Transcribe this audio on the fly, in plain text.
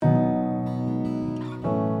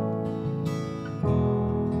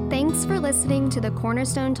Thanks for listening to the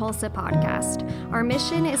Cornerstone Tulsa podcast. Our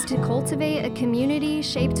mission is to cultivate a community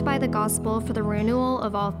shaped by the gospel for the renewal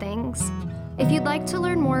of all things. If you'd like to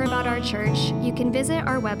learn more about our church, you can visit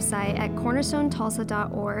our website at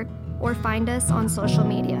cornerstonetulsa.org or find us on social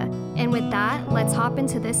media. And with that, let's hop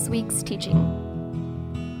into this week's teaching.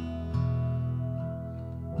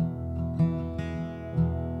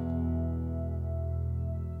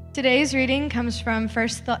 Today's reading comes from 1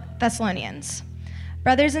 Thessalonians.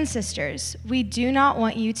 Brothers and sisters, we do not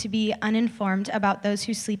want you to be uninformed about those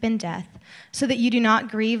who sleep in death, so that you do not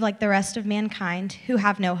grieve like the rest of mankind who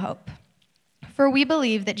have no hope. For we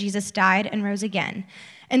believe that Jesus died and rose again,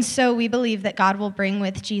 and so we believe that God will bring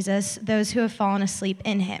with Jesus those who have fallen asleep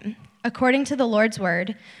in him. According to the Lord's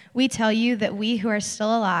word, we tell you that we who are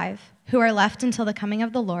still alive, who are left until the coming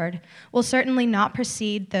of the Lord, will certainly not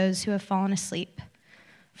precede those who have fallen asleep.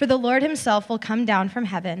 For the Lord himself will come down from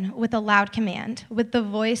heaven with a loud command, with the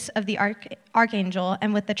voice of the archangel,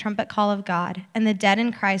 and with the trumpet call of God, and the dead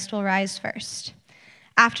in Christ will rise first.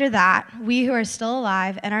 After that, we who are still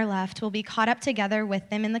alive and are left will be caught up together with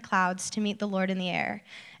them in the clouds to meet the Lord in the air,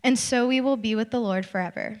 and so we will be with the Lord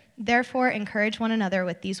forever. Therefore, encourage one another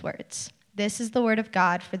with these words. This is the word of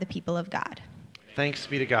God for the people of God. Thanks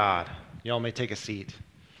be to God. Y'all may take a seat.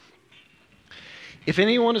 If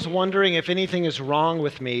anyone is wondering if anything is wrong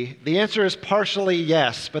with me, the answer is partially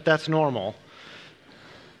yes, but that's normal.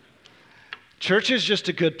 Church is just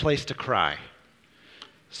a good place to cry.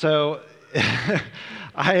 So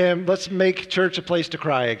let's make church a place to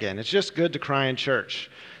cry again. It's just good to cry in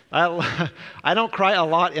church. I don't cry a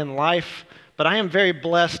lot in life, but I am very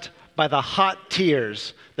blessed by the hot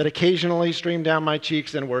tears that occasionally stream down my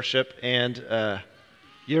cheeks in worship, and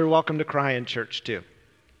you're welcome to cry in church too.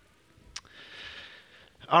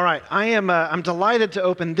 All right, I'm delighted to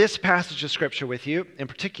open this passage of Scripture with you in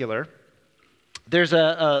particular. There's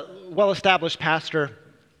a well-established pastor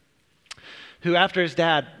who, after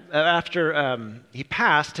he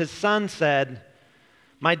passed, his son said,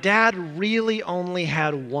 "My dad really only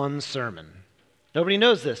had one sermon." Nobody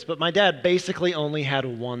knows this, but my dad basically only had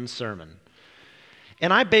one sermon.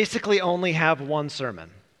 And I basically only have one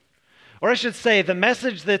sermon. Or I should say, the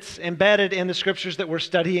message that's embedded in the Scriptures that we're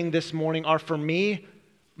studying this morning are, for me,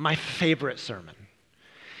 my favorite sermon.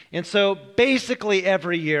 And so basically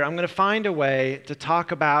every year I'm going to find a way to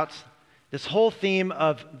talk about this whole theme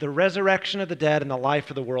of the resurrection of the dead and the life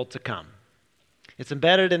of the world to come. It's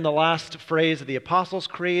embedded in the last phrase of the Apostles'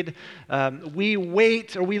 Creed. We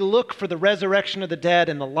look for the resurrection of the dead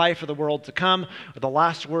and the life of the world to come, or the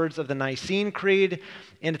last words of the Nicene Creed.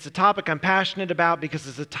 And it's a topic I'm passionate about because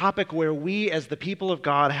it's a topic where we as the people of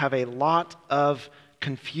God have a lot of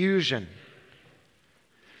confusion.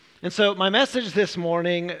 And so my message this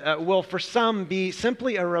morning will for some be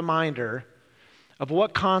simply a reminder of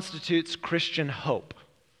what constitutes Christian hope.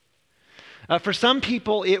 For some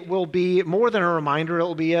people it will be more than a reminder, it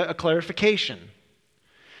will be a clarification.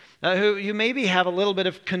 Who you maybe have a little bit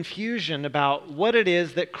of confusion about what it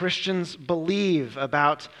is that Christians believe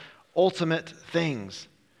about ultimate things.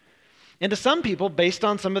 And to some people, based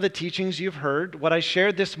on some of the teachings you've heard, what I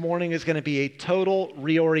shared this morning is going to be a total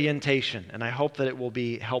reorientation, and I hope that it will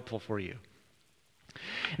be helpful for you.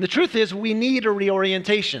 And the truth is, we need a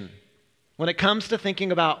reorientation when it comes to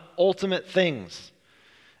thinking about ultimate things,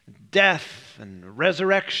 death and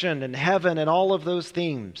resurrection and heaven and all of those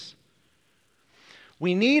themes.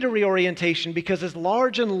 We need a reorientation because as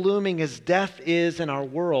large and looming as death is in our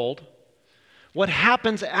world, what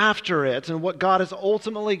happens after it and what God is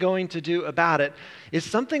ultimately going to do about it is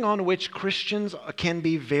something on which Christians can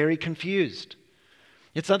be very confused.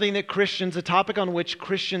 It's something that a topic on which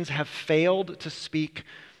Christians have failed to speak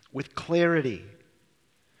with clarity.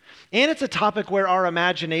 And it's a topic where our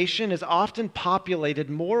imagination is often populated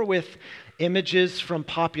more with images from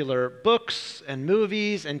popular books and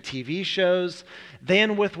movies and TV shows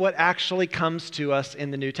than with what actually comes to us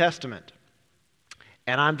in the New Testament.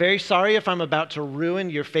 And I'm very sorry if I'm about to ruin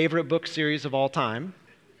your favorite book series of all time.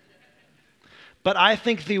 But I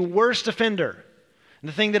think the worst offender,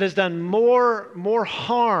 the thing that has done more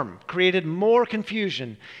harm, created more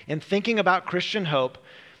confusion in thinking about Christian hope,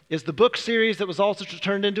 is the book series that was also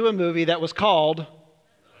turned into a movie that was called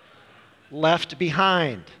Left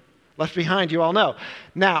Behind. Left Behind, you all know.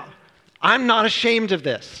 Now, I'm not ashamed of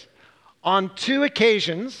this. On 2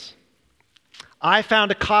 occasions, I found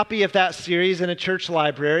a copy of that series in a church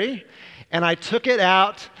library, and I took it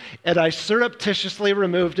out, and I surreptitiously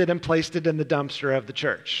removed it and placed it in the dumpster of the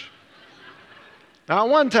church. Not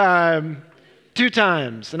one time, 2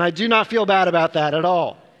 times, and I do not feel bad about that at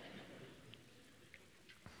all.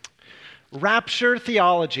 Rapture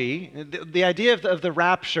theology, the idea of the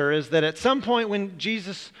rapture is that at some point when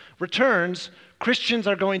Jesus returns, Christians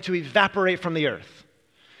are going to evaporate from the earth.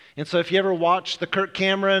 And so if you ever watch the Kirk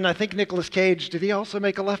Cameron, I think Nicolas Cage, did he also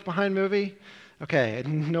make a Left Behind movie? Okay,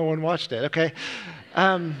 no one watched it, okay.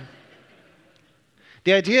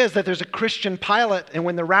 The idea is that there's a Christian pilot, and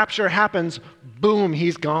when the rapture happens, boom,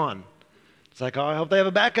 he's gone. It's like, oh, I hope they have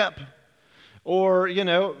a backup. Or,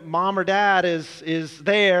 mom or dad is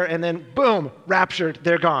there, and then boom, raptured,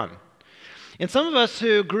 they're gone. And some of us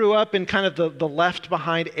who grew up in kind of the left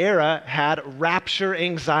behind era had rapture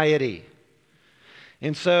anxiety.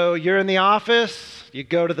 And so you're in the office, you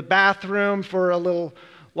go to the bathroom for a little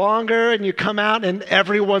longer, and you come out and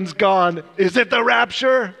everyone's gone. Is it the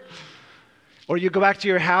rapture? Or you go back to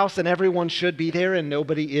your house and everyone should be there and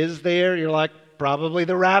nobody is there. You're like, probably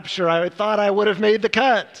the rapture. I thought I would have made the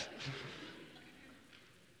cut.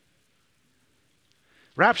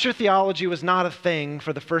 Rapture theology was not a thing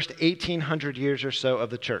for the first 1,800 years or so of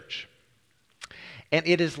the church. And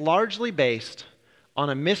it is largely based on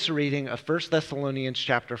a misreading of 1 Thessalonians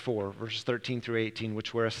chapter 4, verses 13 through 18,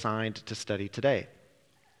 which we're assigned to study today.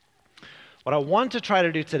 What I want to try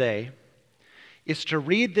to do today is to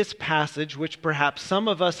read this passage, which perhaps some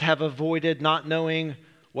of us have avoided not knowing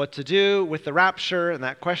what to do with the rapture and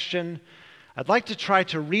that question. I'd like to try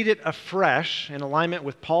to read it afresh in alignment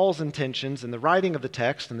with Paul's intentions in the writing of the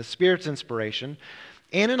text and the Spirit's inspiration,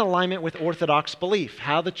 and in alignment with Orthodox belief,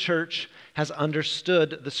 how the church has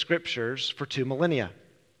understood the Scriptures for 2 millennia.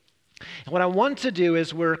 And what I want to do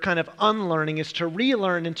is we're kind of unlearning, is to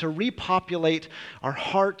relearn and to repopulate our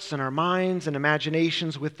hearts and our minds and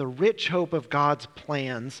imaginations with the rich hope of God's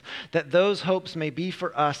plans, that those hopes may be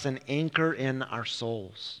for us an anchor in our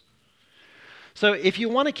souls. So if you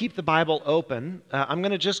want to keep the Bible open, I'm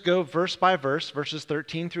going to just go verse by verse, verses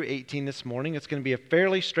 13 through 18 this morning. It's going to be a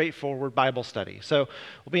fairly straightforward Bible study. So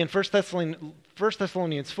we'll be in 1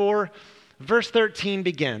 Thessalonians 4. Verse 13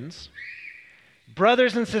 begins,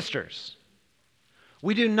 "Brothers and sisters,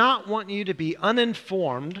 we do not want you to be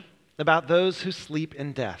uninformed about those who sleep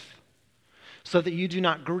in death, so that you do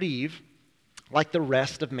not grieve like the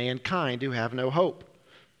rest of mankind who have no hope."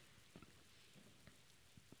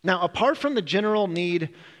 Now, apart from the general need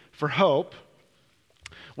for hope,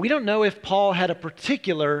 we don't know if Paul had a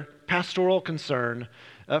particular pastoral concern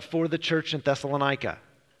for the church in Thessalonica.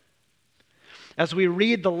 As we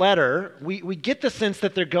read the letter, we get the sense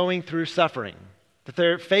that they're going through suffering, that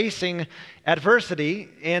they're facing adversity,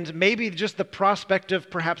 and maybe just the prospect of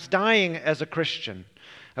perhaps dying as a Christian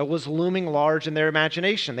was looming large in their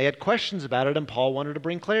imagination. They had questions about it, and Paul wanted to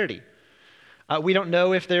bring clarity. We don't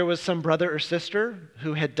know if there was some brother or sister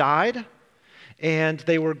who had died, and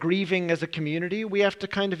they were grieving as a community. We have to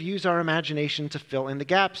kind of use our imagination to fill in the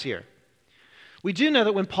gaps here. We do know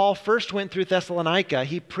that when Paul first went through Thessalonica,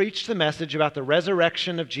 he preached the message about the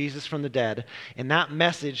resurrection of Jesus from the dead, and that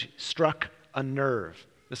message struck a nerve.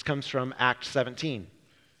 This comes from Acts 17.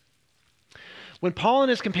 When Paul and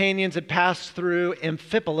his companions had passed through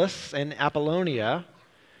Amphipolis and Apollonia,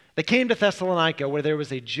 they came to Thessalonica, where there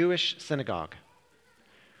was a Jewish synagogue.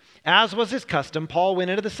 As was his custom, Paul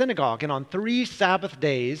went into the synagogue, and on 3 Sabbath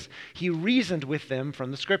days he reasoned with them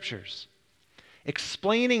from the Scriptures,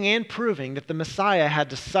 explaining and proving that the Messiah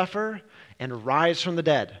had to suffer and rise from the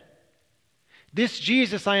dead. "This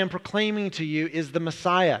Jesus I am proclaiming to you is the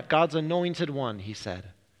Messiah, God's anointed one," he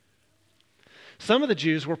said. Some of the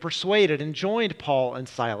Jews were persuaded and joined Paul and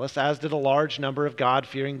Silas, as did a large number of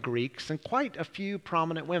God-fearing Greeks and quite a few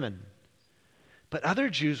prominent women. But other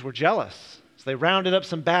Jews were jealous, so they rounded up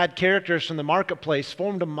some bad characters from the marketplace,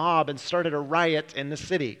 formed a mob, and started a riot in the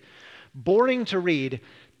city. Boring to read,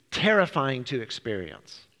 terrifying to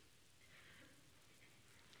experience.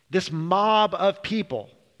 This mob of people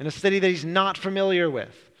in a city that he's not familiar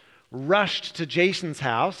with rushed to Jason's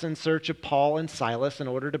house in search of Paul and Silas in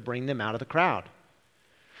order to bring them out of the crowd.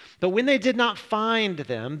 But when they did not find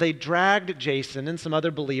them, they dragged Jason and some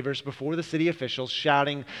other believers before the city officials,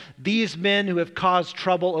 shouting, "These men who have caused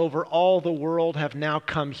trouble over all the world have now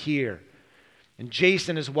come here." And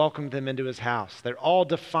Jason has welcomed them into his house. They're all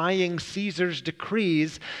defying Caesar's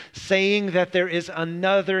decrees, saying that there is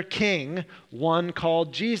another king, one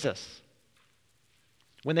called Jesus.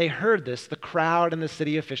 When they heard this, the crowd and the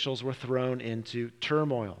city officials were thrown into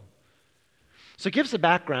turmoil. So it gives a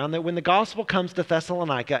background that when the gospel comes to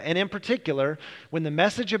Thessalonica, and in particular, when the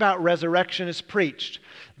message about resurrection is preached,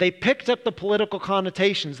 they picked up the political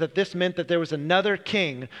connotations that this meant that there was another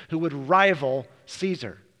king who would rival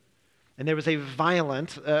Caesar. And there was a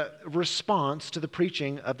violent response to the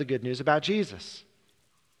preaching of the good news about Jesus.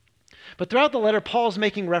 But throughout the letter, Paul's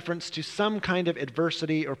making reference to some kind of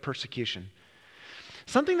adversity or persecution.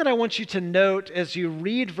 Something that I want you to note as you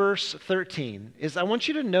read verse 13 is I want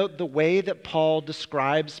you to note the way that Paul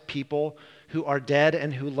describes people who are dead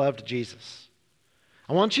and who loved Jesus.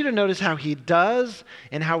 I want you to notice how he does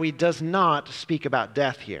and how he does not speak about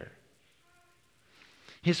death here.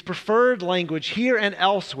 His preferred language here and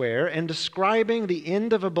elsewhere in describing the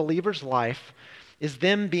end of a believer's life is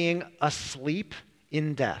them being asleep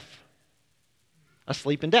in death.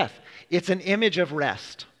 Asleep in death. It's an image of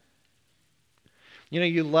rest. You know,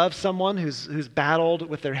 you love someone who's battled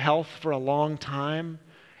with their health for a long time,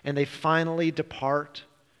 and they finally depart.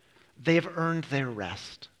 They've earned their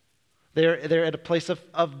rest. They're at a place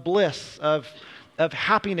of bliss, of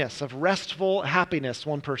happiness, of restful happiness,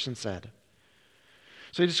 one person said.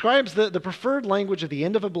 So he describes the preferred language of the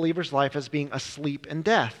end of a believer's life as being asleep in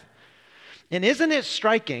death. And isn't it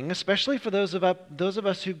striking, especially for those of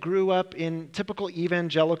us who grew up in typical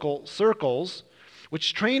evangelical circles,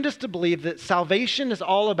 which trained us to believe that salvation is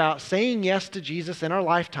all about saying yes to Jesus in our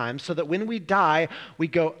lifetime so that when we die, we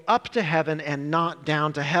go up to heaven and not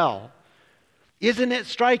down to hell. Isn't it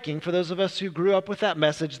striking for those of us who grew up with that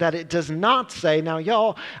message that it does not say, now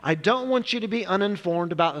y'all, I don't want you to be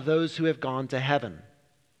uninformed about those who have gone to heaven.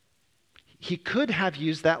 He could have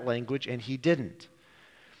used that language and he didn't.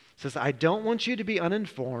 He says, I don't want you to be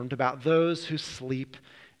uninformed about those who sleep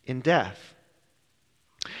in death.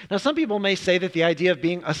 Now, some people may say that the idea of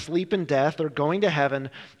being asleep in death or going to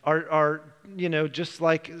heaven are just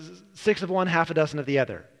like 6 of one, half a dozen of the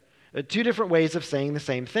other. Two different ways of saying the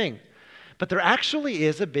same thing. But there actually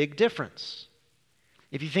is a big difference.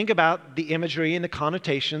 If you think about the imagery and the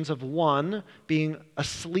connotations of one being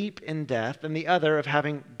asleep in death and the other of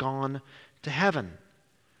having gone to heaven.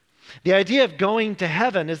 The idea of going to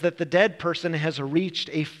heaven is that the dead person has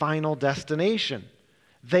reached a final destination.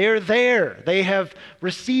 They're there. They have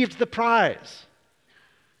received the prize.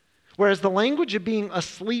 Whereas the language of being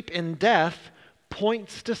asleep in death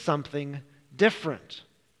points to something different.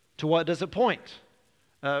 To what does it point?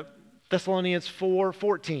 Thessalonians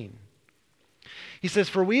 4:14. He says,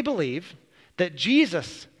 for we believe that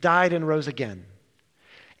Jesus died and rose again.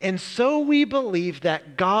 And so we believe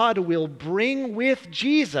that God will bring with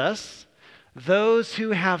Jesus those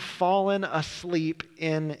who have fallen asleep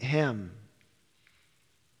in him.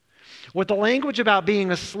 What the language about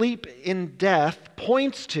being asleep in death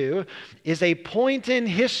points to is a point in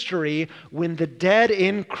history when the dead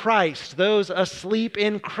in Christ, those asleep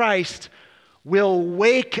in Christ, will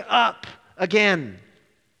wake up again.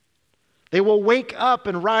 They will wake up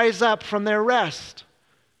and rise up from their rest.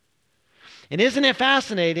 And isn't it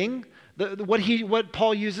fascinating what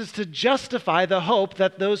Paul uses to justify the hope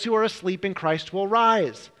that those who are asleep in Christ will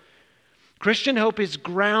rise? Christian hope is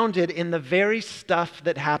grounded in the very stuff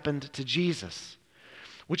that happened to Jesus,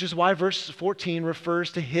 which is why verse 14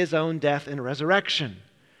 refers to his own death and resurrection.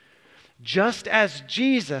 Just as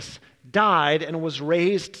Jesus died and was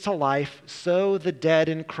raised to life, so the dead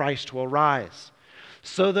in Christ will rise.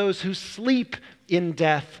 So those who sleep in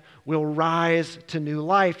death will rise to new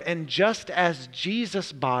life. And just as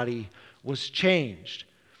Jesus' body was changed,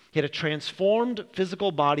 he had a transformed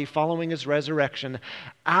physical body following his resurrection,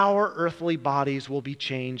 our earthly bodies will be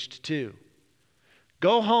changed too.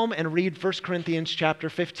 Go home and read 1 Corinthians chapter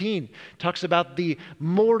 15. It talks about the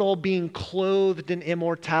mortal being clothed in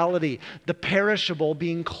immortality, the perishable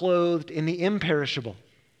being clothed in the imperishable.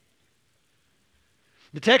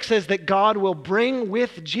 The text says that God will bring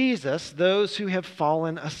with Jesus those who have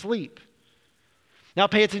fallen asleep. Now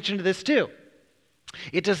pay attention to this too.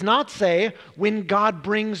 It does not say when God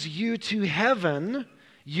brings you to heaven,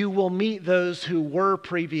 you will meet those who were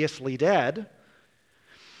previously dead.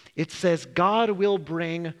 It says God will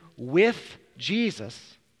bring with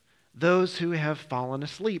Jesus those who have fallen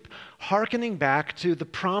asleep, hearkening back to the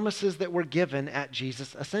promises that were given at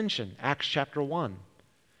Jesus' ascension, Acts chapter 1.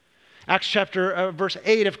 Acts chapter verse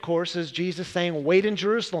 8, of course, is Jesus saying, wait in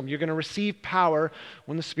Jerusalem. You're going to receive power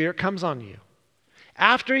when the Spirit comes on you.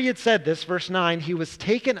 After he had said this, verse 9, he was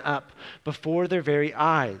taken up before their very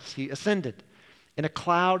eyes. He ascended, and a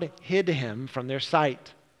cloud hid him from their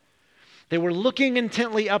sight. They were looking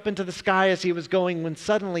intently up into the sky as he was going when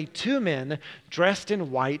suddenly 2 men dressed in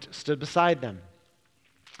white stood beside them.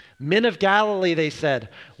 Men of Galilee, they said,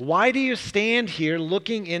 why do you stand here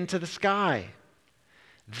looking into the sky?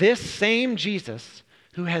 This same Jesus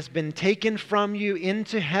who has been taken from you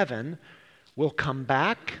into heaven will come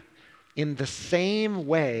back in the same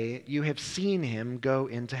way you have seen him go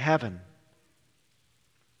into heaven.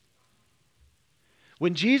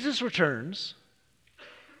 When Jesus returns,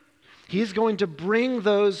 He's going to bring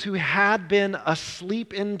those who had been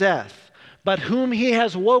asleep in death, but whom he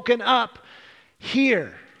has woken up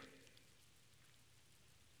here.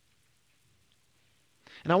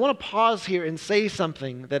 And I want to pause here and say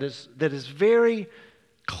something that is very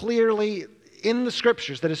clearly in the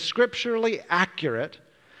Scriptures, that is scripturally accurate,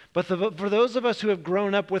 but for those of us who have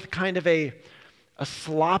grown up with kind of a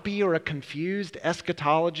sloppy or a confused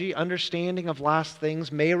eschatology, understanding of last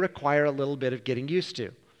things may require a little bit of getting used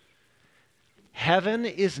to. Heaven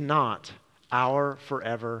is not our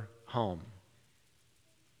forever home.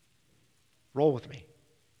 Roll with me.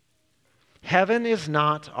 Heaven is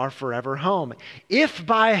not our forever home. If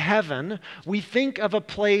by heaven we think of a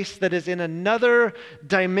place that is in another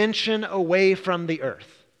dimension away from the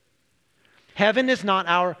earth, heaven is not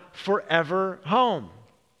our forever home.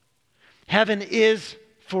 Heaven is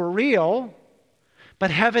for real,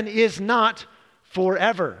 but heaven is not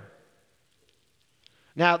forever.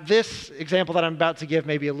 Now, this example that I'm about to give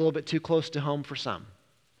may be a little bit too close to home for some.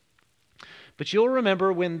 But you'll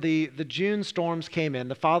remember when the June storms came in,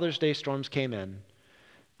 the Father's Day storms came in,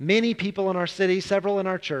 many people in our city, several in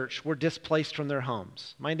our church, were displaced from their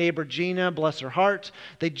homes. My neighbor Gina, bless her heart,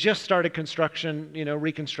 they just started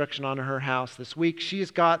reconstruction on her house this week.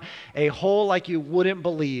 She's got a hole like you wouldn't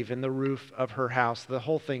believe in the roof of her house. The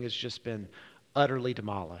whole thing has just been utterly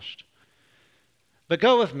demolished. But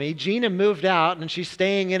go with me, Gina moved out and she's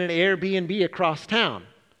staying in an Airbnb across town.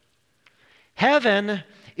 Heaven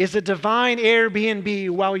is a divine Airbnb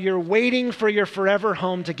while you're waiting for your forever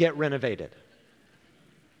home to get renovated.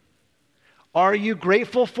 Are you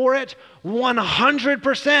grateful for it?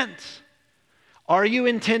 100%. Are you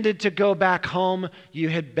intended to go back home? You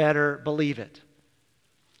had better believe it.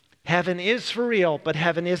 Heaven is for real, but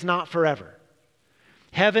heaven is not forever.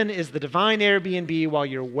 Heaven is the divine Airbnb while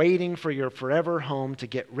you're waiting for your forever home to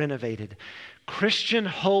get renovated. Christian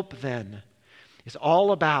hope, then, is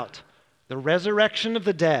all about the resurrection of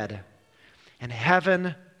the dead and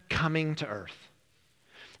heaven coming to earth.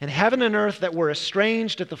 And heaven and earth that were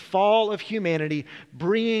estranged at the fall of humanity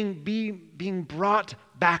being brought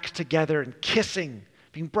back together and kissing,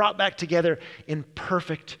 being brought back together in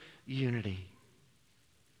perfect unity.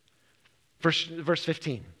 Verse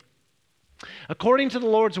 15. According to the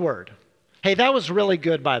Lord's word. Hey, that was really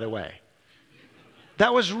good, by the way.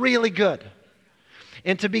 That was really good.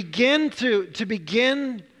 And to begin to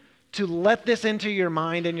let this into your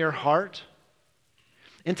mind and your heart,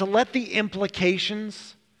 and to let the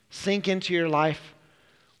implications sink into your life,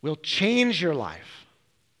 will change your life.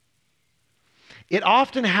 It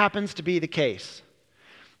often happens to be the case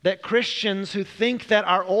that Christians who think that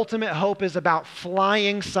our ultimate hope is about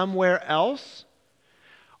flying somewhere else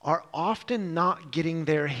are often not getting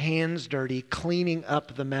their hands dirty cleaning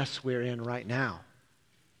up the mess we're in right now.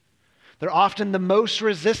 They're often the most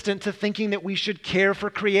resistant to thinking that we should care for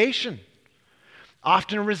creation.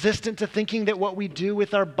 Often resistant to thinking that what we do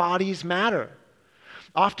with our bodies matter.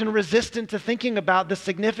 Often resistant to thinking about the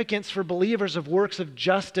significance for believers of works of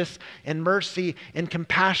justice and mercy and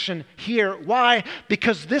compassion here. Why?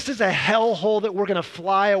 Because this is a hellhole that we're going to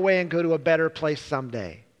fly away and go to a better place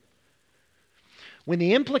someday. When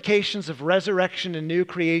the implications of resurrection and new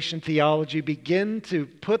creation theology begin to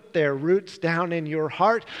put their roots down in your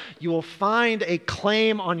heart, you will find a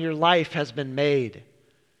claim on your life has been made.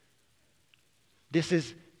 This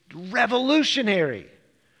is revolutionary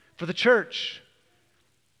for the church.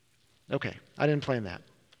 Okay, I didn't plan that.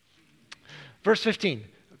 Verse 15,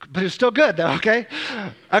 but it's still good though, okay?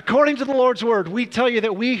 According to the Lord's word, we tell you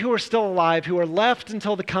that we who are still alive, who are left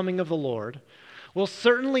until the coming of the Lord, will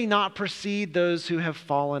certainly not precede those who have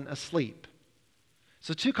fallen asleep.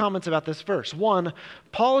 So 2 comments about this verse. 1,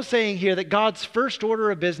 Paul is saying here that God's first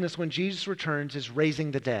order of business when Jesus returns is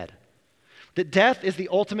raising the dead. That death is the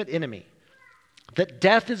ultimate enemy. That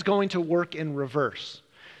death is going to work in reverse.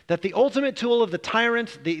 That the ultimate tool of the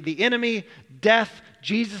tyrant, the enemy, death,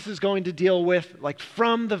 Jesus is going to deal with like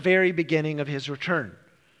from the very beginning of his return.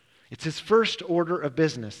 It's his first order of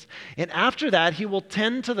business. And after that, he will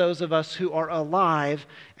tend to those of us who are alive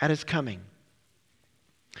at his coming.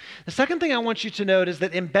 The second thing I want you to note is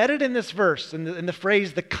that embedded in this verse, in the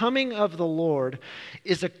phrase, the coming of the Lord,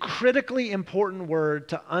 is a critically important word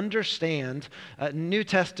to understand New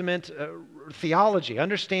Testament theology,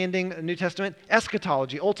 understanding New Testament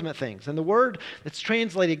eschatology, ultimate things. And the word that's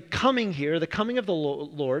translated coming here, the coming of the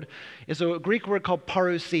Lord, is a Greek word called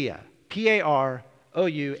parousia, P-A-R-O-U-S-I-A,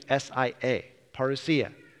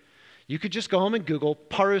 parousia. You could just go home and Google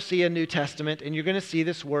parousia New Testament, and you're going to see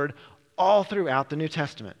this word all throughout the New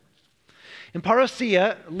Testament. And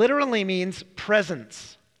parousia literally means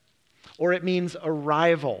presence, or it means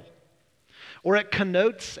arrival, or it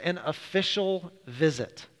connotes an official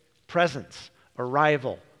visit, presence,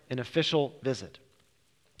 arrival, an official visit.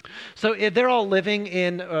 So they're all living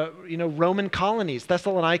in Roman colonies.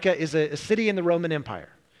 Thessalonica is a city in the Roman Empire.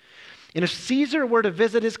 And if Caesar were to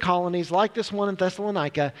visit his colonies like this one in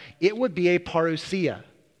Thessalonica, it would be a parousia.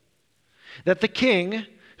 That the king,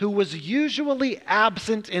 who was usually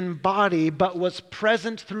absent in body but was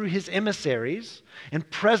present through his emissaries and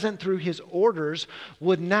present through his orders,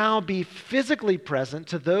 would now be physically present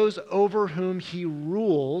to those over whom he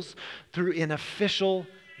rules through an official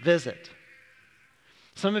visit.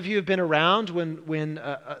 Some of you have been around when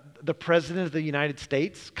the President of the United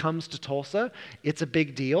States comes to Tulsa. It's a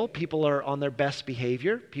big deal. People are on their best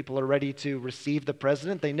behavior. People are ready to receive the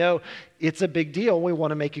President. They know it's a big deal. We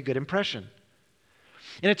want to make a good impression.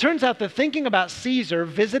 And it turns out that thinking about Caesar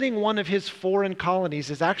visiting one of his foreign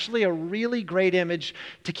colonies is actually a really great image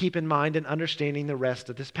to keep in mind in understanding the rest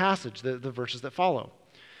of this passage, the verses that follow.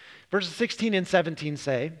 Verses 16 and 17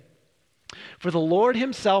 say, "For the Lord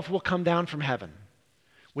himself will come down from heaven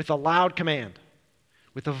with a loud command,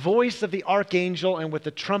 with the voice of the archangel and with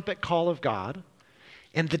the trumpet call of God,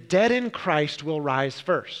 and the dead in Christ will rise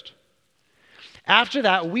first. After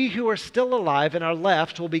that, we who are still alive and are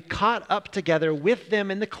left will be caught up together with them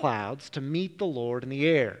in the clouds to meet the Lord in the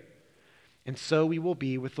air. And so we will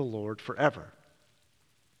be with the Lord forever."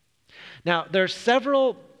 Now, there are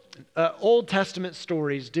several Old Testament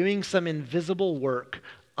stories doing some invisible work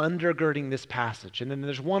undergirding this passage. And then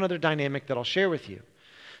there's one other dynamic that I'll share with you.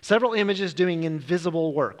 Several images doing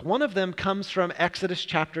invisible work. One of them comes from Exodus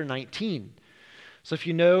chapter 19. So if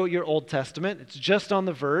you know your Old Testament, it's just on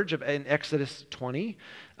the verge of, in Exodus 20,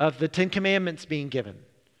 of the Ten Commandments being given.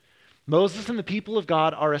 Moses and the people of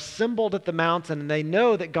God are assembled at the mountain, and they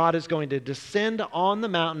know that God is going to descend on the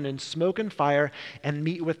mountain in smoke and fire and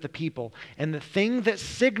meet with the people. And the thing that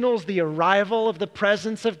signals the arrival of the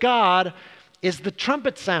presence of God is the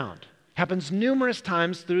trumpet sound. Happens numerous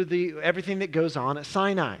times through everything that goes on at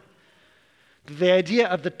Sinai. The idea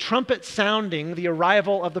of the trumpet sounding the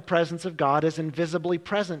arrival of the presence of God is invisibly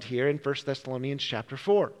present here in 1 Thessalonians chapter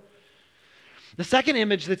 4. The second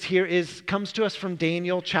image that's here comes to us from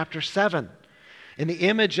Daniel chapter 7, in the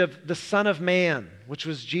image of the Son of Man, which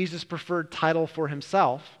was Jesus' preferred title for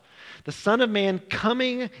himself. The Son of Man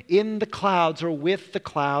coming in the clouds or with the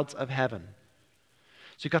clouds of heaven.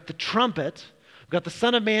 So you've got the trumpet. We've got the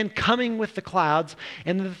Son of Man coming with the clouds.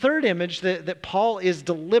 And the third image that Paul is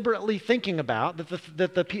deliberately thinking about,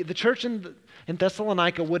 that the church in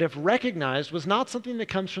Thessalonica would have recognized, was not something that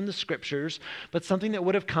comes from the Scriptures, but something that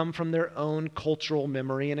would have come from their own cultural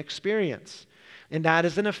memory and experience. And that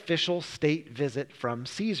is an official state visit from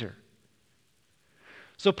Caesar.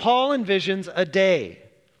 So Paul envisions a day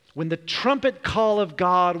when the trumpet call of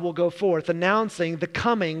God will go forth, announcing the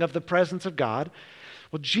coming of the presence of God.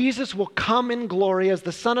 Well, Jesus will come in glory as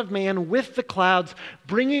the Son of Man with the clouds,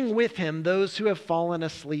 bringing with him those who have fallen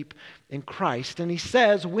asleep in Christ. And he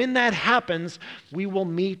says, when that happens, we will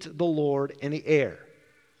meet the Lord in the air.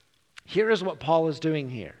 Here is what Paul is doing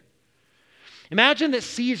here. Imagine that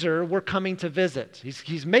Caesar were coming to visit.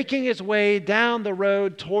 He's making his way down the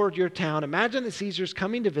road toward your town. Imagine that Caesar's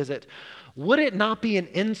coming to visit. Would it not be an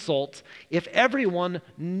insult if everyone,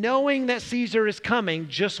 knowing that Caesar is coming,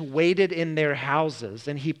 just waited in their houses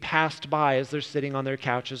and he passed by as they're sitting on their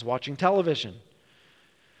couches watching television?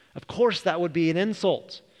 Of course, that would be an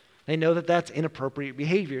insult. They know that that's inappropriate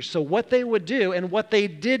behavior. So what they would do, and what they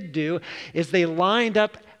did do, is they lined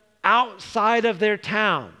up outside of their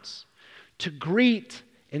towns to greet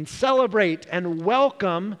and celebrate and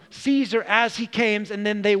welcome Caesar as he came, and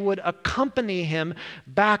then they would accompany him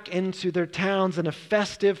back into their towns in a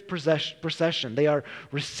festive procession. They are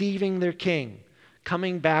receiving their king,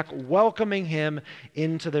 coming back, welcoming him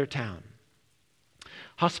into their town.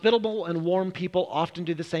 Hospitable and warm people often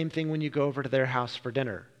do the same thing when you go over to their house for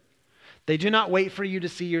dinner. They do not wait for you to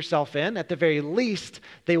see yourself in. At the very least,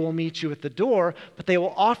 they will meet you at the door, but they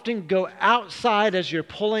will often go outside as you're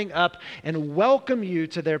pulling up and welcome you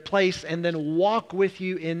to their place and then walk with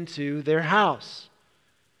you into their house.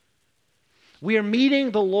 We are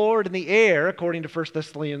meeting the Lord in the air, according to 1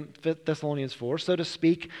 Thessalonians 4, so to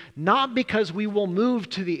speak, not because we will move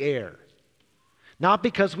to the air, not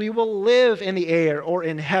because we will live in the air or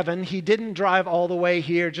in heaven. He didn't drive all the way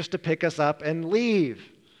here just to pick us up and leave.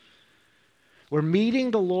 We're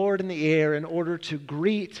meeting the Lord in the air in order to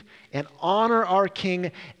greet and honor our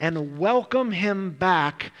King and welcome him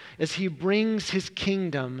back as he brings his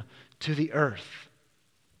kingdom to the earth.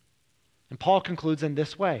 And Paul concludes in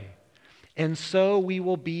this way, and so we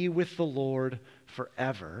will be with the Lord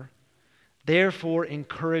forever. Therefore,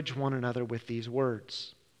 encourage one another with these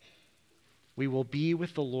words. We will be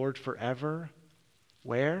with the Lord forever.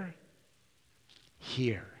 Where?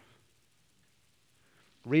 Here.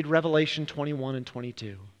 Read Revelation 21 and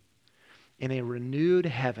 22. In a renewed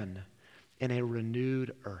heaven, in a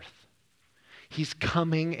renewed earth. He's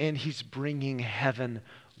coming and he's bringing heaven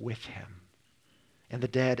with him. And the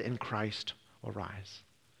dead in Christ will rise.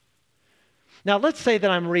 Now, let's say that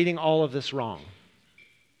I'm reading all of this wrong.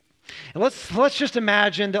 And let's just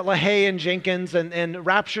imagine that LaHaye and Jenkins and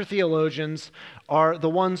Rapture theologians are the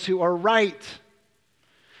ones who are right.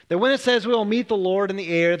 That when it says we'll meet the Lord in the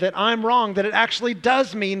air, that I'm wrong, that it actually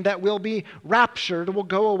does mean that we'll be raptured, we'll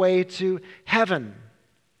go away to heaven.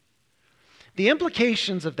 The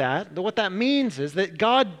implications of that, what that means is that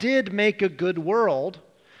God did make a good world,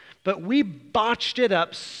 but we botched it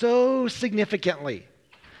up so significantly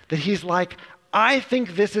that he's like, I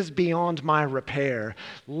think this is beyond my repair.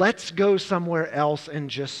 Let's go somewhere else and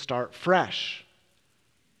just start fresh.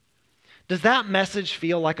 Does that message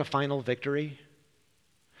feel like a final victory?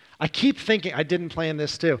 I keep thinking, I didn't plan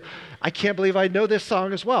this too. I can't believe I know this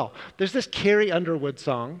song as well. There's this Carrie Underwood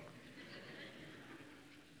song.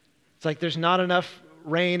 It's like there's not enough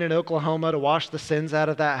rain in Oklahoma to wash the sins out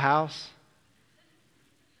of that house.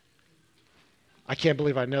 I can't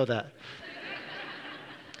believe I know that.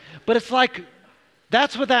 But it's like,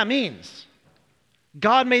 that's what that means.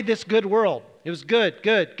 God made this good world. It was good,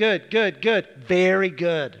 very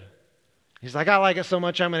good. He's like, I like it so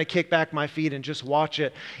much, I'm going to kick back my feet and just watch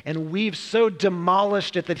it. And we've so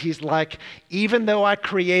demolished it that he's like, even though I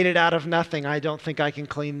created out of nothing, I don't think I can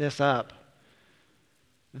clean this up.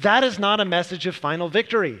 That is not a message of final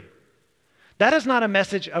victory. That is not a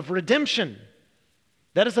message of redemption.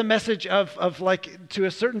 That is a message of like, to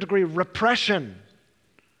a certain degree, repression.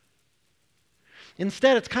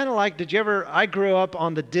 Instead, it's kind of like, I grew up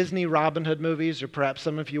on the Disney Robin Hood movies, or perhaps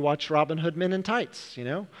some of you watched Robin Hood Men in Tights, you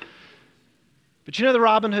know? But you know the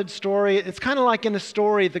Robin Hood story? It's kind of like in the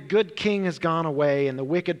story, the good king has gone away and the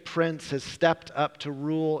wicked prince has stepped up to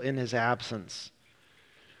rule in his absence.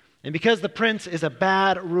 And because the prince is a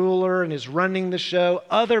bad ruler and is running the show,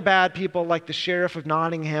 other bad people like the sheriff of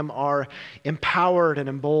Nottingham are empowered and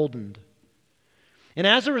emboldened. And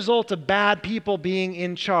as a result of bad people being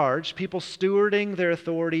in charge, people stewarding their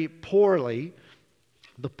authority poorly,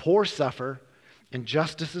 the poor suffer, and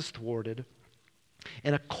justice is thwarted,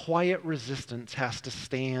 and a quiet resistance has to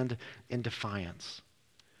stand in defiance.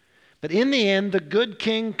 But in the end, the good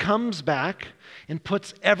king comes back and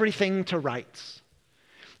puts everything to rights.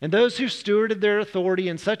 And those who stewarded their authority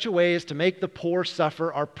in such a way as to make the poor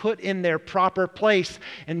suffer are put in their proper place,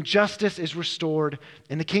 and justice is restored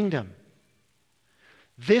in the kingdom.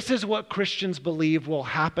 This is what Christians believe will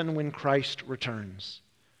happen when Christ returns.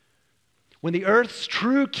 When the earth's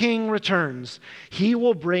true king returns, he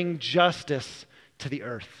will bring justice to the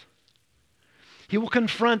earth. He will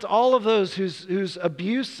confront all of those whose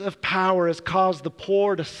abuse of power has caused the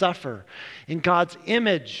poor to suffer, and God's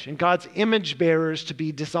image bearers to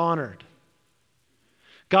be dishonored.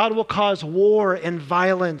 God will cause war and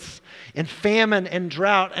violence and famine and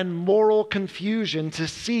drought and moral confusion to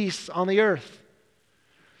cease on the earth.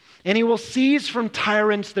 And he will seize from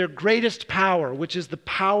tyrants their greatest power, which is the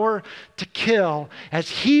power to kill, as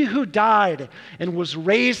he who died and was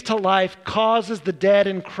raised to life causes the dead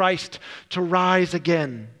in Christ to rise again.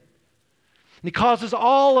 And he causes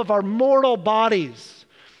all of our mortal bodies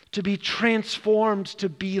to be transformed to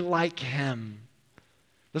be like him.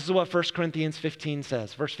 This is what 1 Corinthians 15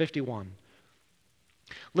 says, verse 51.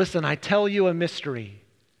 Listen, I tell you a mystery.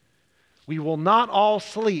 We will not all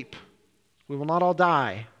sleep. We will not all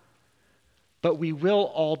die. But we will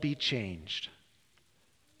all be changed.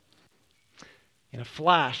 In a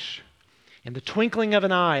flash, in the twinkling of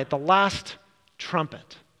an eye, at the last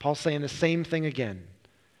trumpet. Paul's saying the same thing again.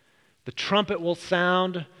 The trumpet will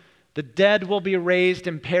sound, the dead will be raised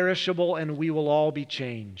imperishable, and we will all be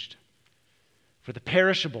changed. For the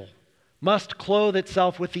perishable must clothe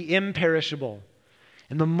itself with the imperishable,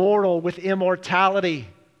 and the mortal with immortality.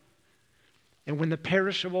 And when the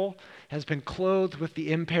perishable has been clothed with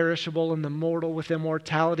the imperishable and the mortal with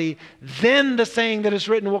immortality, then the saying that is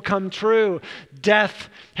written will come true. Death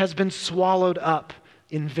has been swallowed up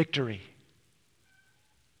in victory.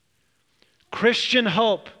 Christian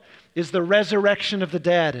hope is the resurrection of the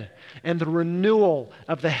dead and the renewal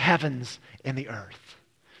of the heavens and the earth.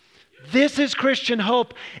 This is Christian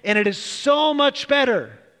hope, and it is so much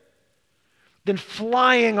better than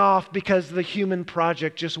flying off because the human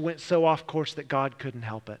project just went so off course that God couldn't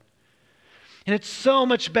help it. And it's so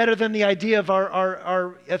much better than the idea of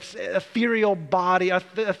our ethereal body,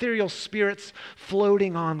 ethereal spirits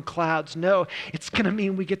floating on clouds. No, it's going to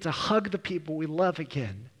mean we get to hug the people we love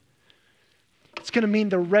again. It's going to mean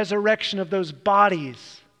the resurrection of those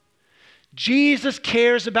bodies. Jesus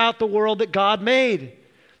cares about the world that God made.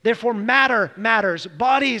 Therefore, matter matters.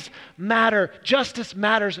 Bodies matter. Justice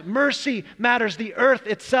matters. Mercy matters. The earth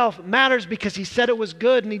itself matters because he said it was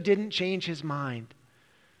good and he didn't change his mind.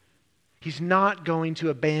 He's not going to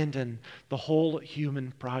abandon the whole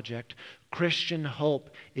human project. Christian hope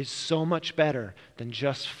is so much better than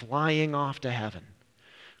just flying off to heaven.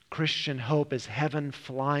 Christian hope is heaven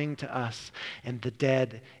flying to us and the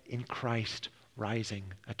dead in Christ rising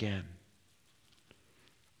again.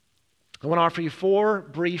 I want to offer you 4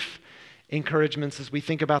 brief encouragements as we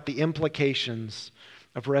think about the implications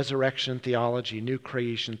of resurrection theology, new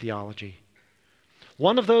creation theology.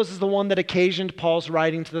 One of those is the one that occasioned Paul's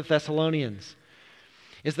writing to the Thessalonians,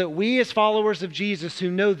 is that we as followers of Jesus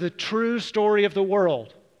who know the true story of the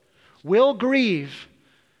world will grieve,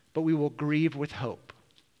 but we will grieve with hope.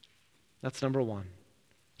 That's number 1,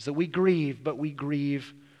 is that we grieve, but we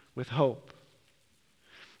grieve with hope.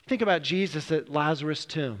 Think about Jesus at Lazarus'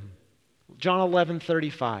 tomb. John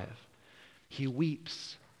 11:35, he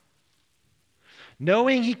weeps.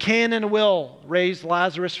 Knowing he can and will raise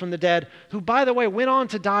Lazarus from the dead, who, by the way, went on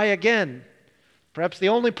to die again. Perhaps the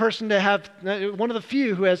only person to have, one of the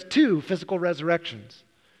few who has 2 physical resurrections.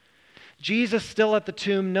 Jesus, still at the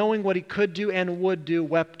tomb, knowing what he could do and would do,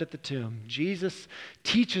 wept at the tomb. Jesus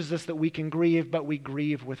teaches us that we can grieve, but we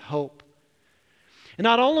grieve with hope. And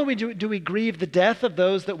not only do we grieve the death of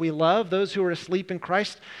those that we love, those who are asleep in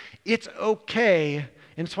Christ, it's okay,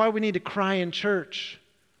 and it's why we need to cry in church,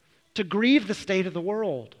 to grieve the state of the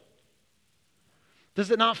world. Does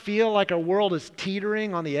it not feel like our world is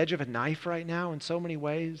teetering on the edge of a knife right now in so many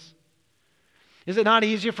ways? Is it not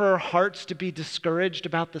easier for our hearts to be discouraged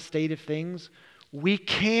about the state of things? We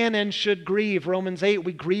can and should grieve. Romans 8,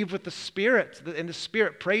 we grieve with the Spirit, and the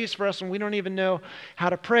Spirit prays for us, and we don't even know how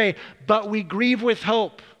to pray. But we grieve with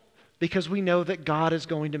hope because we know that God is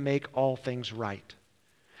going to make all things right.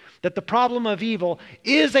 That the problem of evil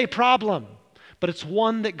is a problem, but it's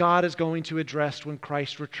one that God is going to address when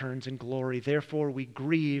Christ returns in glory. Therefore, we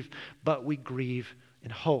grieve, but we grieve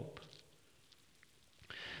in hope.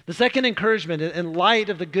 The second encouragement in light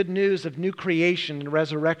of the good news of new creation and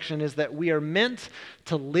resurrection is that we are meant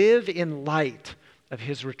to live in light of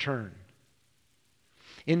his return.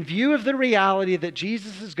 In view of the reality that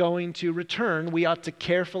Jesus is going to return, we ought to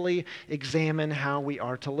carefully examine how we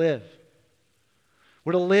are to live.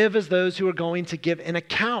 We're to live as those who are going to give an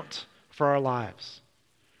account for our lives.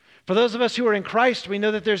 For those of us who are in Christ, we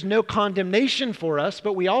know that there's no condemnation for us,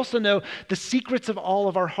 but we also know the secrets of all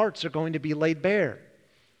of our hearts are going to be laid bare.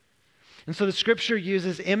 And so the Scripture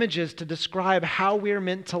uses images to describe how we are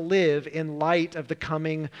meant to live in light of the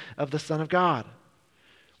coming of the Son of God.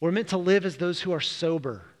 We're meant to live as those who are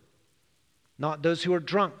sober, not those who are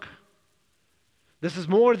drunk. This is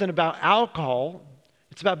more than about alcohol.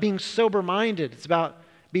 It's about being sober-minded. It's about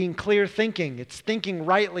being clear thinking. It's thinking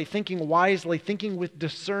rightly, thinking wisely, thinking with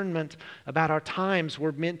discernment about our times.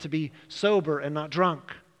 We're meant to be sober and not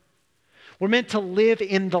drunk. We're meant to live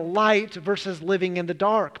in the light versus living in the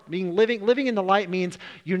dark. Living in the light means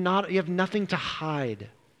you have nothing to hide.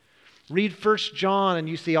 Read 1 John and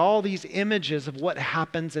you see all these images of what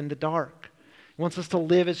happens in the dark. He wants us to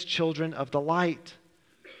live as children of the light.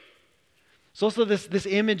 It's also this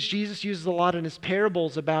image Jesus uses a lot in his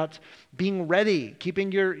parables about being ready,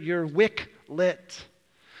 keeping your wick lit,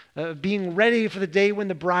 being ready for the day when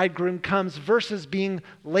the bridegroom comes versus being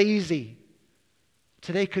lazy.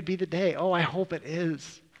 Today could be the day. Oh, I hope it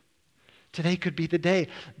is. Today could be the day.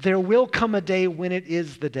 There will come a day when it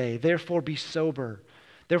is the day. Therefore, be sober.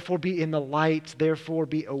 Therefore, be in the light. Therefore,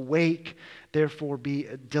 be awake. Therefore, be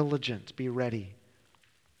diligent. Be ready.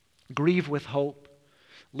 Grieve with hope.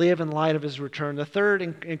 Live in light of his return. The third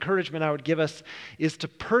encouragement I would give us is to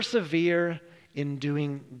persevere in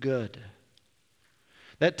doing good.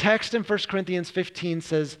 That text in 1 Corinthians 15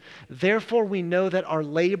 says, "Therefore we know that our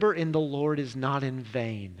labor in the Lord is not in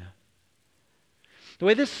vain." The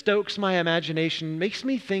way this stokes my imagination makes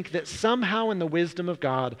me think that somehow in the wisdom of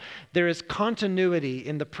God, there is continuity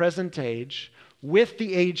in the present age with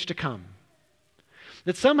the age to come.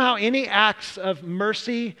 That somehow any acts of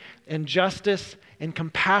mercy and justice and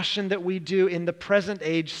compassion that we do in the present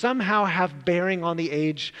age somehow have bearing on the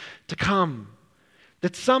age to come.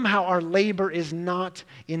 That somehow our labor is not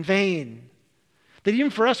in vain. That even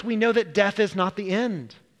for us, we know that death is not the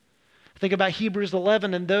end. Think about Hebrews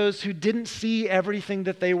 11 and those who didn't see everything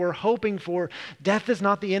that they were hoping for. Death is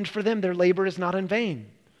not the end for them. Their labor is not in vain.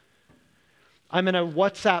 I'm in a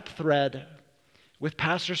WhatsApp thread with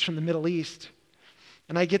pastors from the Middle East,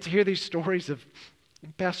 and I get to hear these stories of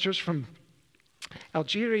pastors from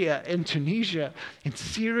Algeria and Tunisia and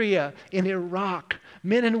Syria and Iraq,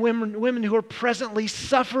 men and women who are presently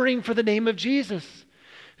suffering for the name of Jesus,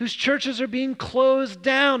 whose churches are being closed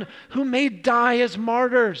down, who may die as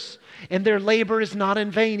martyrs, and their labor is not in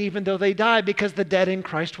vain even though they die, because the dead in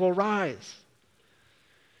Christ will rise.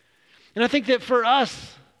 And I think that for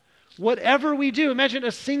us, whatever we do, imagine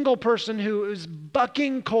a single person who is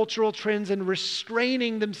bucking cultural trends and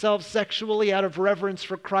restraining themselves sexually out of reverence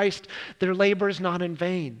for Christ, their labor is not in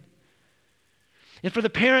vain. And for the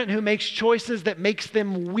parent who makes choices that makes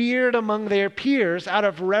them weird among their peers out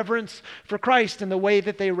of reverence for Christ and the way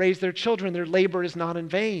that they raise their children, their labor is not in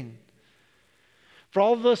vain. For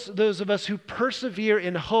all of us, those of us who persevere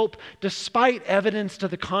in hope despite evidence to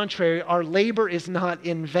the contrary, our labor is not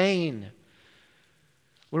in vain.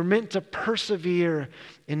 We're meant to persevere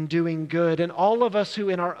in doing good. And all of us who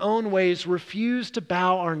in our own ways refuse to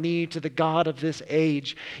bow our knee to the God of this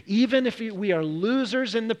age, even if we are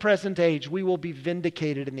losers in the present age, we will be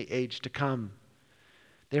vindicated in the age to come.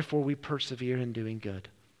 Therefore, we persevere in doing good.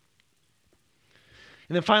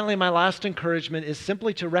 And then finally, my last encouragement is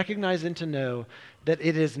simply to recognize and to know that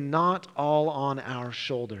it is not all on our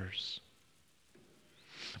shoulders.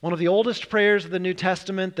 One of the oldest prayers of the New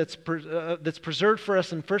Testament that's preserved for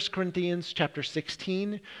us in 1 Corinthians chapter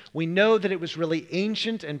 16. We know that it was really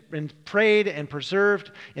ancient and prayed and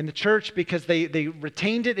preserved in the church because they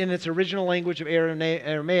retained it in its original language of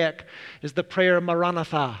Aramaic, is the prayer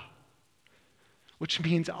Maranatha, which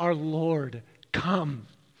means our Lord, come.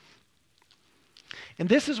 And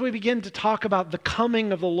this is we begin to talk about the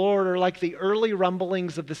coming of the Lord, or like the early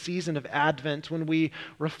rumblings of the season of Advent, when we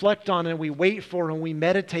reflect on and we wait for and we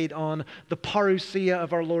meditate on the parousia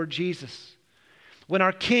of our Lord Jesus. When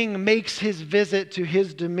our King makes his visit to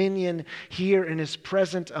his dominion here and is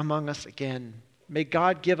present among us again. May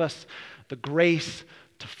God give us the grace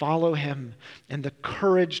to follow him and the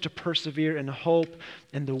courage to persevere in hope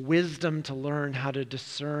and the wisdom to learn how to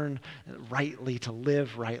discern rightly, to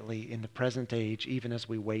live rightly in the present age, even as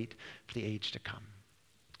we wait for the age to come.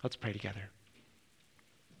 Let's pray together.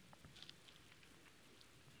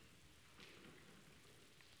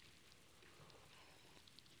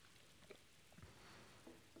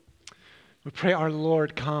 We pray, our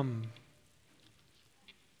Lord, come.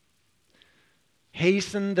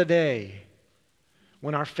 Hasten the day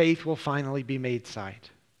when our faith will finally be made sight.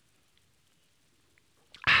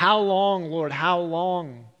 How long, Lord, how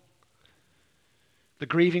long? The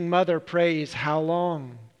grieving mother prays, how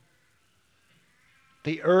long?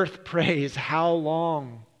 The earth prays, how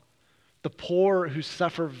long? The poor who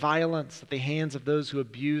suffer violence at the hands of those who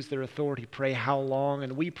abuse their authority pray, how long?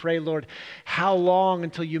 And we pray, Lord, how long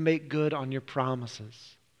until you make good on your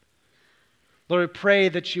promises? Lord, we pray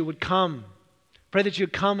that you would come. Pray that you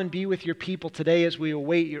would come and be with your people today as we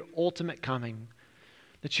await your ultimate coming.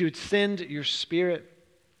 That you would send your Spirit.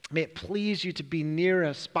 May it please you to be near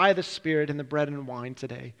us by the Spirit in the bread and wine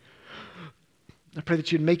today. I pray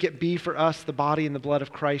that you'd make it be for us the body and the blood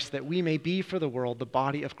of Christ, that we may be for the world the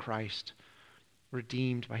body of Christ,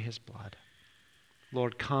 redeemed by his blood.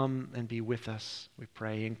 Lord, come and be with us, we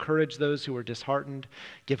pray. Encourage those who are disheartened.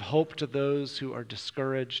 Give hope to those who are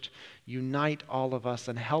discouraged. Unite all of us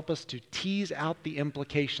and help us to tease out the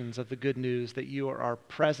implications of the good news that you are our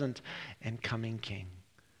present and coming King.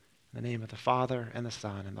 In the name of the Father, and the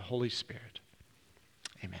Son, and the Holy Spirit.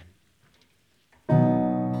 Amen.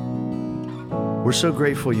 We're so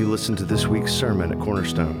grateful you listened to this week's sermon at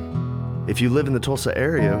Cornerstone. If you live in the Tulsa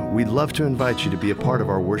area, we'd love to invite you to be a part of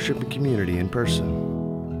our worship and community in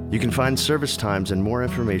person. You can find service times and more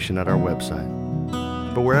information at our website.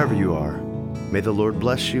 But wherever you are, may the Lord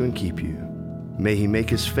bless you and keep you. May he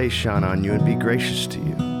make his face shine on you and be gracious to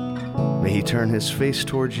you. May he turn his face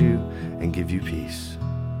towards you and give you peace.